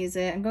 I don't use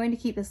it. I'm going to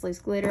keep this Loose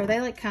Glitter. They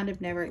like kind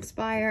of never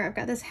expire. I've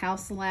got this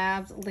House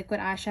Labs liquid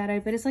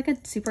eyeshadow, but it's like a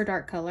super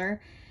dark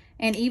color.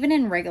 And even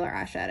in regular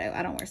eyeshadow,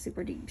 I don't wear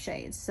super deep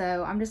shades.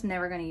 So I'm just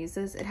never going to use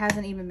this. It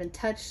hasn't even been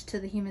touched to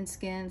the human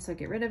skin, so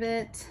get rid of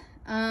it.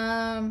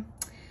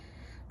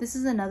 This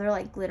is another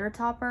like glitter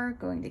topper.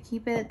 Going to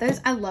keep it. Those,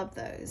 I love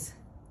those.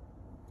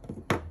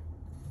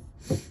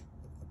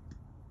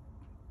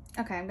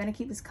 Okay, I'm going to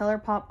keep this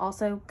ColourPop,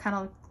 also kind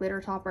of glitter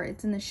topper.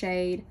 It's in the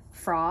shade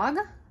Frog.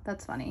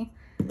 That's funny.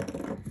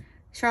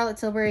 Charlotte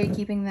Tilbury,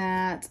 keeping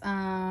that.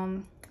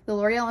 The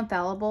L'Oreal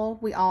Infallible.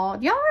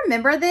 Y'all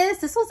remember this?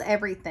 This was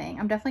everything.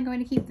 I'm definitely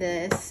going to keep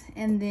this.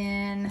 And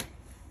then,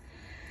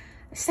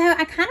 so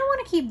I kind of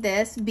want to keep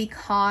this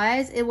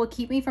because it will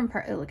keep me from,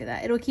 oh, look at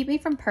that. It will keep me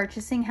from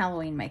purchasing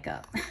Halloween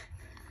makeup.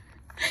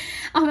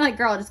 I'm like,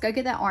 girl, just go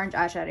get that orange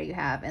eyeshadow you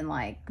have and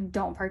like,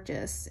 don't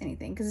purchase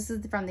anything because this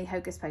is from the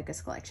Hocus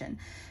Pocus collection.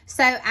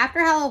 So after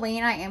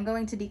Halloween, I am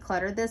going to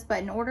declutter this,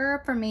 but in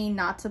order for me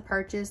not to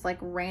purchase like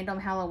random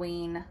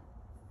Halloween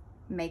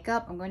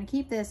makeup, I'm going to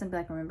keep this and be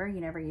like, remember, you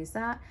never use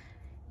that?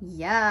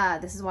 Yeah,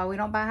 this is why we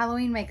don't buy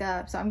Halloween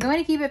makeup. So I'm going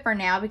to keep it for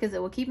now because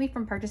it will keep me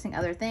from purchasing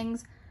other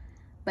things,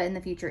 but in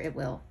the future it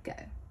will go.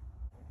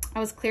 I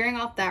was clearing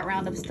off that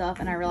round of stuff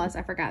and I realized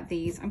I forgot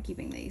these. I'm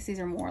keeping these. These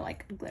are more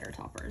like glitter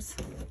toppers.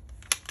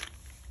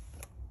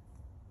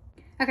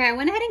 Okay, I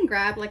went ahead and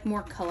grabbed like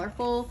more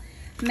colorful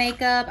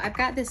makeup. I've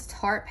got this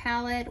Tarte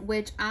palette,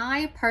 which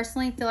I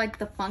personally feel like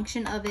the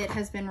function of it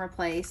has been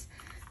replaced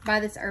by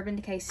this Urban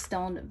Decay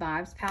Stoned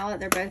Vibes palette.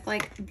 They're both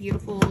like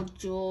beautiful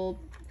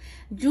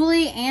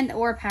jewelry and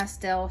or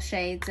pastel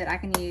shades that I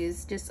can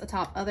use just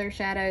atop other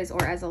shadows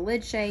or as a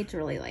lid shade to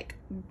really like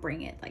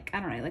bring it, like, I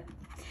don't know,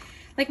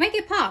 like make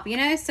it pop, you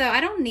know? So I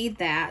don't need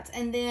that.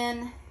 And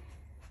then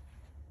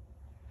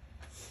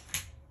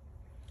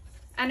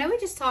I know we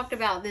just talked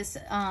about this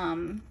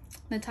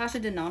Natasha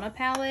Denona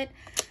palette,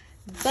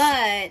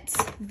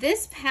 but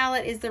this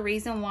palette is the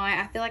reason why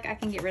I feel like I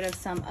can get rid of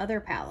some other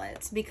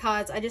palettes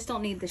because I just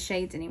don't need the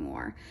shades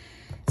anymore.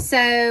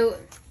 So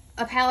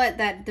a palette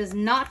that does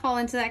not fall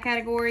into that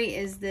category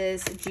is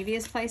this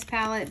Juvia's Place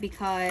palette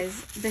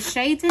because the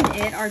shades in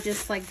it are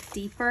just like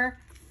deeper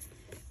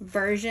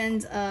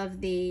versions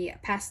of the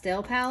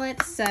pastel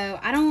palette. So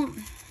I don't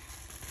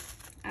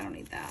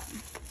need that.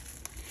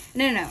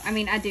 No. I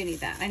mean, I do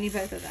need that. I need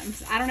both of them.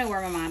 So I don't know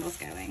where my mind was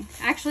going.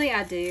 Actually,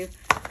 I do.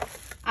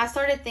 I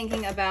started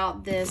thinking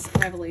about this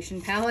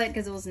Revolution palette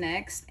because it was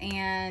next.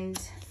 And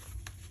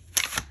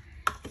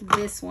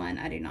this one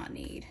I do not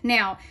need.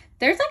 Now,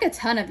 there's like a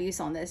ton of use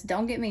on this.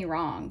 Don't get me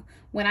wrong.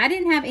 When I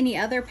didn't have any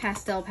other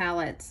pastel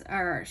palettes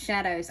or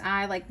shadows,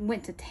 I like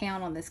went to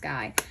town on this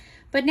guy.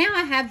 But now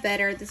I have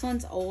better. This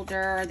one's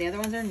older. The other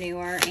ones are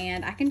newer.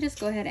 And I can just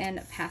go ahead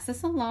and pass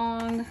this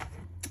along.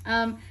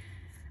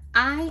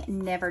 I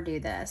never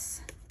do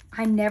this.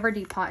 I never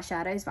depot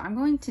shadows, but I'm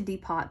going to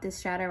depot this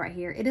shadow right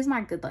here. It is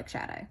my good luck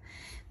shadow.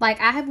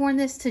 Like, I have worn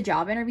this to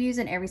job interviews,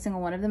 and every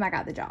single one of them I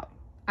got the job.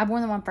 I've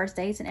worn them on first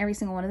dates, and every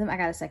single one of them I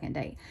got a second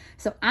date.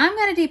 So I'm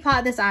going to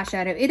depot this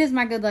eyeshadow. It is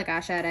my good luck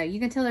eyeshadow. You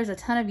can tell there's a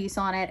ton of use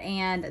on it,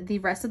 and the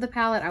rest of the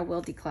palette I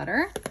will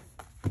declutter.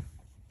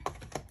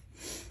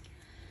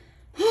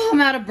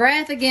 I'm out of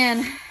breath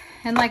again.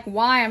 And like,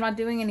 why? I'm not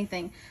doing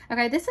anything.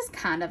 Okay, this is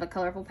kind of a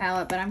colorful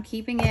palette, but I'm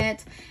keeping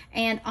it.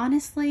 And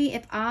honestly,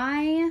 if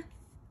I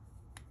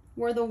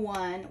were the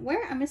one,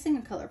 where I'm missing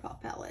a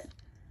ColourPop palette.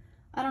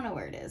 I don't know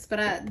where it is,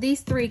 but these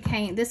three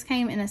this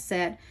came in a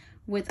set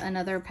with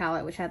another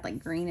palette, which had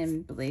like green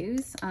and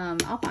blues.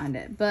 I'll find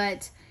it.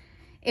 But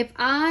if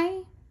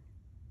how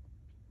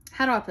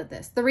do I put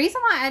this? The reason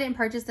why I didn't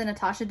purchase the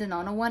Natasha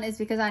Denona one is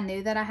because I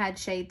knew that I had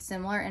shades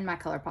similar in my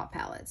ColourPop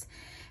palettes.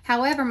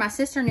 However, my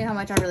sister knew how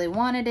much I really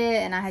wanted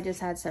it, and I had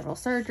just had several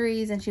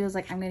surgeries, and she was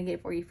like, I'm going to get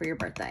it for you for your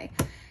birthday.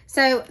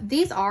 So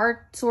these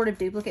are sort of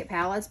duplicate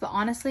palettes, but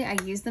honestly, I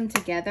use them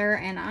together,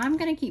 and I'm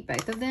going to keep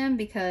both of them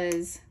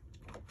just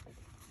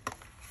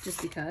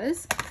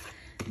because.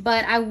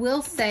 But I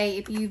will say,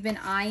 if you've been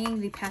eyeing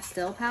the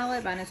pastel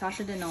palette by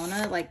Natasha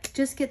Denona, like,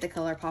 just get the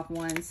ColourPop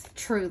ones.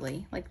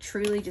 Truly, like,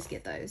 truly just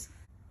get those.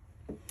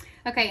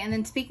 Okay, and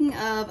then speaking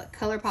of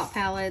ColourPop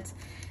palettes,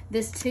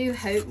 this Too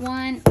Haute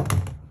one,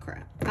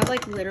 crap, I've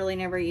like literally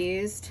never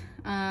used.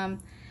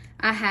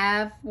 I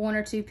have one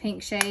or two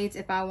pink shades.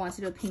 If I want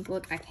to do a pink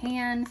look, I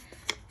can.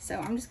 So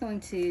I'm just going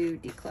to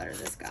declutter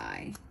this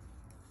guy.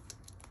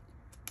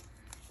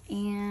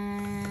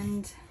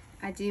 And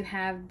I do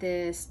have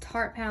this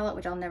Tarte palette,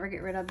 which I'll never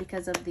get rid of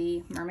because of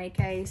the mermaid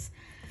case.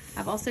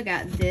 I've also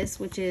got this,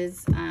 which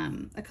is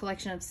a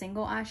collection of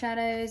single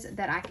eyeshadows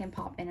that I can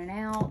pop in and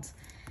out,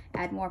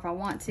 add more if I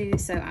want to.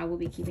 So I will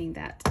be keeping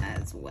that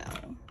as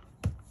well.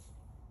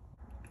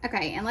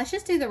 Okay, and let's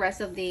just do the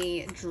rest of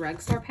the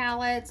drugstore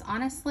palettes.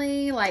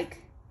 Honestly, like,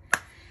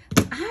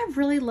 I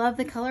really love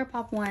the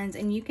ColourPop ones,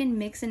 and you can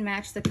mix and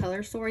match the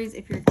color stories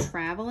if you're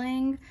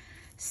traveling.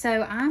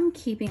 So I'm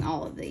keeping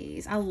all of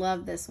these. I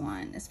love this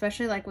one,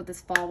 especially like with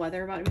this fall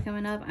weather about to be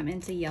coming up. I'm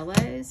into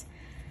yellows.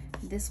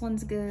 This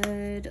one's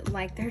good.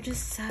 Like, they're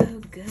just so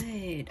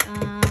good.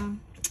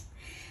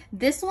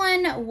 This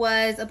one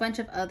was a bunch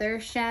of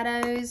other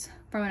shadows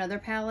from another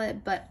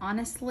palette, but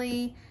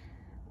honestly,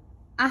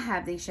 I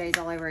have these shades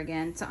all over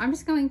again. So I'm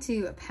just going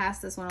to pass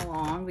this one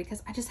along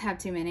because I just have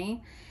too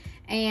many.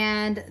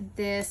 And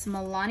this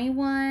Milani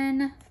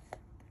one,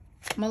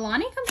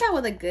 Milani comes out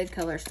with a good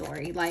color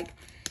story. Like,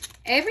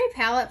 every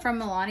palette from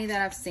Milani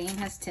that I've seen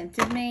has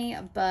tempted me,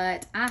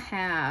 but I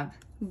have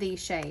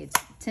these shades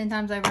 10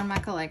 times over in my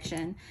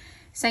collection.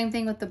 Same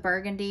thing with the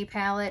Burgundy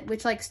palette,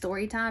 which, like,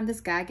 story time, this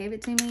guy gave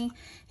it to me.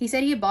 He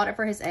said he had bought it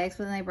for his ex,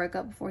 but then they broke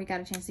up before he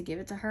got a chance to give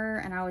it to her.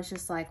 And I was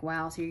just like,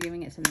 wow, so you're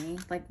giving it to me?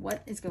 Like,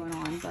 what is going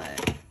on?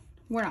 But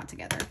we're not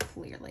together,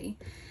 clearly.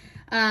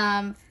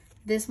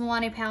 This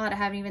Milani palette I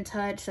haven't even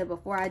touched, so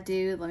before I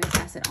do, let me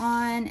pass it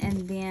on.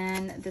 And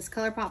then this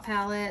ColourPop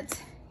palette,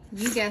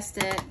 you guessed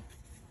it,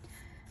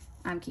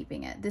 I'm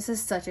keeping it. This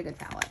is such a good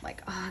palette.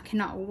 Like, oh, I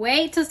cannot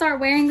wait to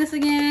start wearing this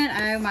again.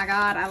 Oh my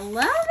God, I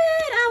love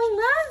it. I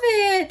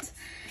love it.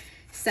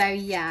 So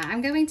yeah,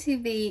 I'm going to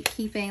be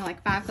keeping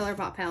like 5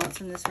 ColourPop palettes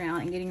from this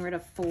round and getting rid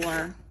of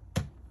 4.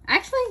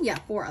 Actually, yeah,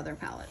 4 other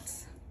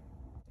palettes.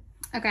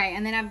 Okay,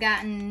 and then I've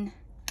gotten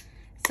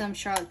some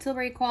Charlotte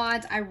Tilbury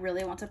quads. I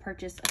really want to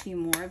purchase a few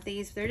more of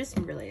these. They're just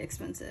really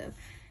expensive.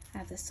 I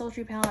have the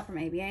Sultry palette from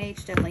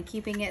ABH, definitely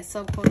keeping it.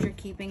 Subculture,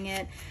 keeping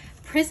it.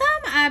 Prism,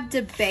 I've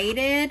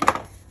debated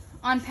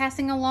on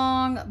passing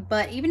along,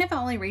 but even if I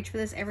only reach for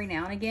this every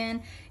now and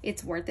again,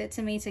 it's worth it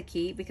to me to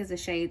keep because the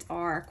shades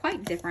are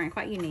quite different,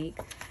 quite unique.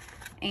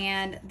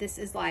 And this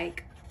is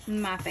like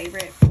my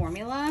favorite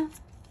formula.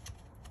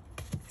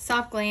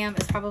 Soft Glam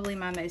is probably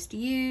my most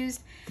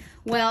used.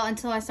 Well,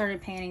 until I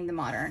started panning the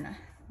Modern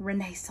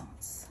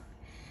Renaissance.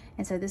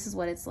 And so this is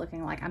what it's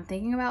looking like. I'm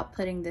thinking about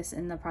putting this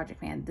in the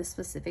project pan, this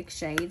specific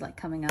shade, like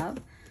coming up.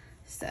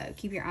 So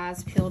keep your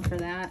eyes peeled for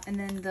that. And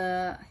then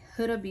the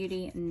Huda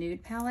Beauty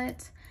Nude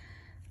Palette,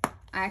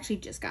 I actually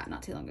just got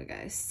not too long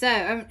ago. So,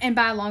 and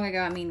by long ago,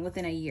 I mean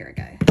within a year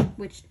ago,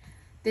 which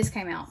this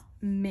came out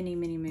many,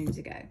 many moons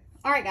ago.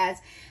 All right, guys,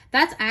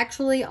 that's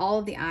actually all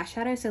of the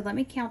eyeshadow. So let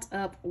me count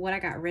up what I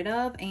got rid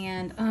of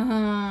and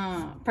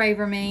pray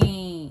for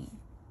me.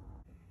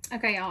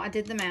 Okay, y'all, I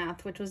did the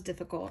math, which was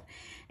difficult.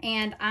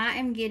 And I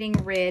am getting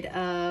rid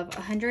of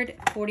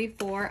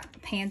 144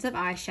 pans of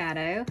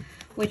eyeshadow,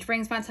 which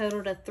brings my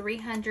total to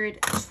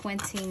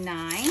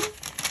 329.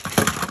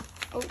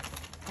 Oh,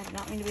 I did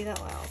not mean to be that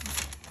loud.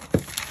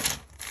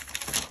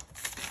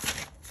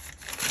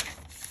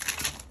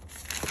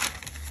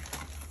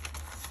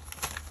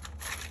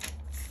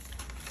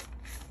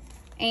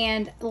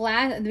 And at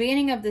the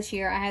beginning of this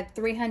year, I had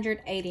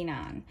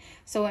 389.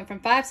 So I went from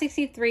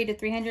 563 to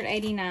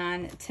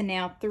 389 to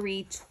now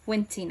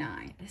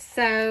 329.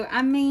 So,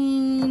 I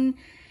mean,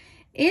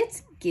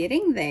 it's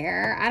getting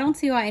there. I don't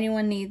see why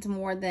anyone needs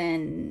more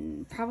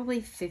than probably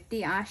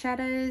 50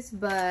 eyeshadows,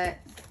 but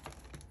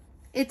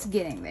it's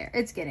getting there.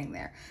 It's getting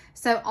there.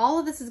 So all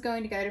of this is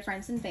going to go to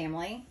friends and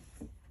family,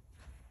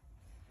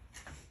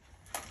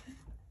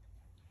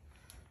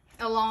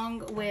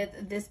 along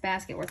with this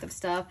basket worth of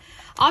stuff.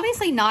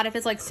 Obviously not if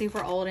it's like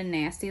super old and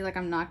nasty. Like,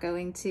 I'm not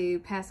going to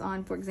pass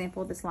on, for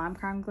example, this lime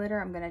crime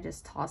glitter. I'm going to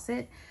just toss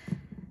it.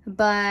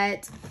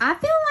 But I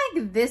feel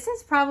like this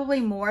is probably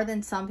more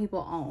than some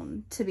people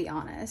own, to be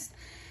honest.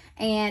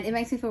 And it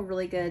makes me feel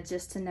really good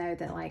just to know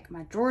that, like,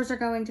 my drawers are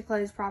going to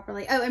close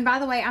properly. Oh, and by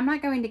the way, I'm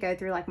not going to go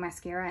through, like,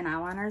 mascara and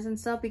eyeliners and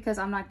stuff because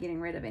I'm not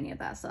getting rid of any of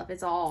that stuff.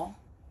 It's all,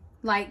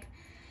 like,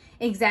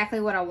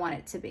 exactly what I want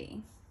it to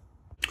be.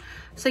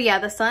 So, yeah,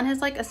 the sun has,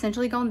 like,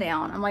 essentially gone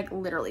down. I'm, like,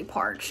 literally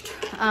parched.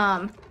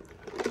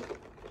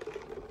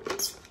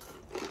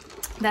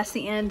 That's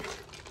the end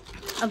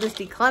of this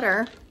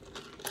declutter.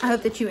 I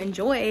hope that you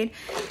enjoyed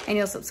and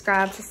you'll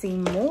subscribe to see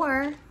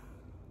more.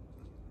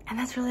 And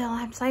that's really all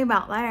I have to say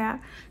about that.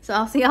 So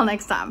I'll see y'all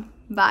next time.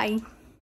 Bye.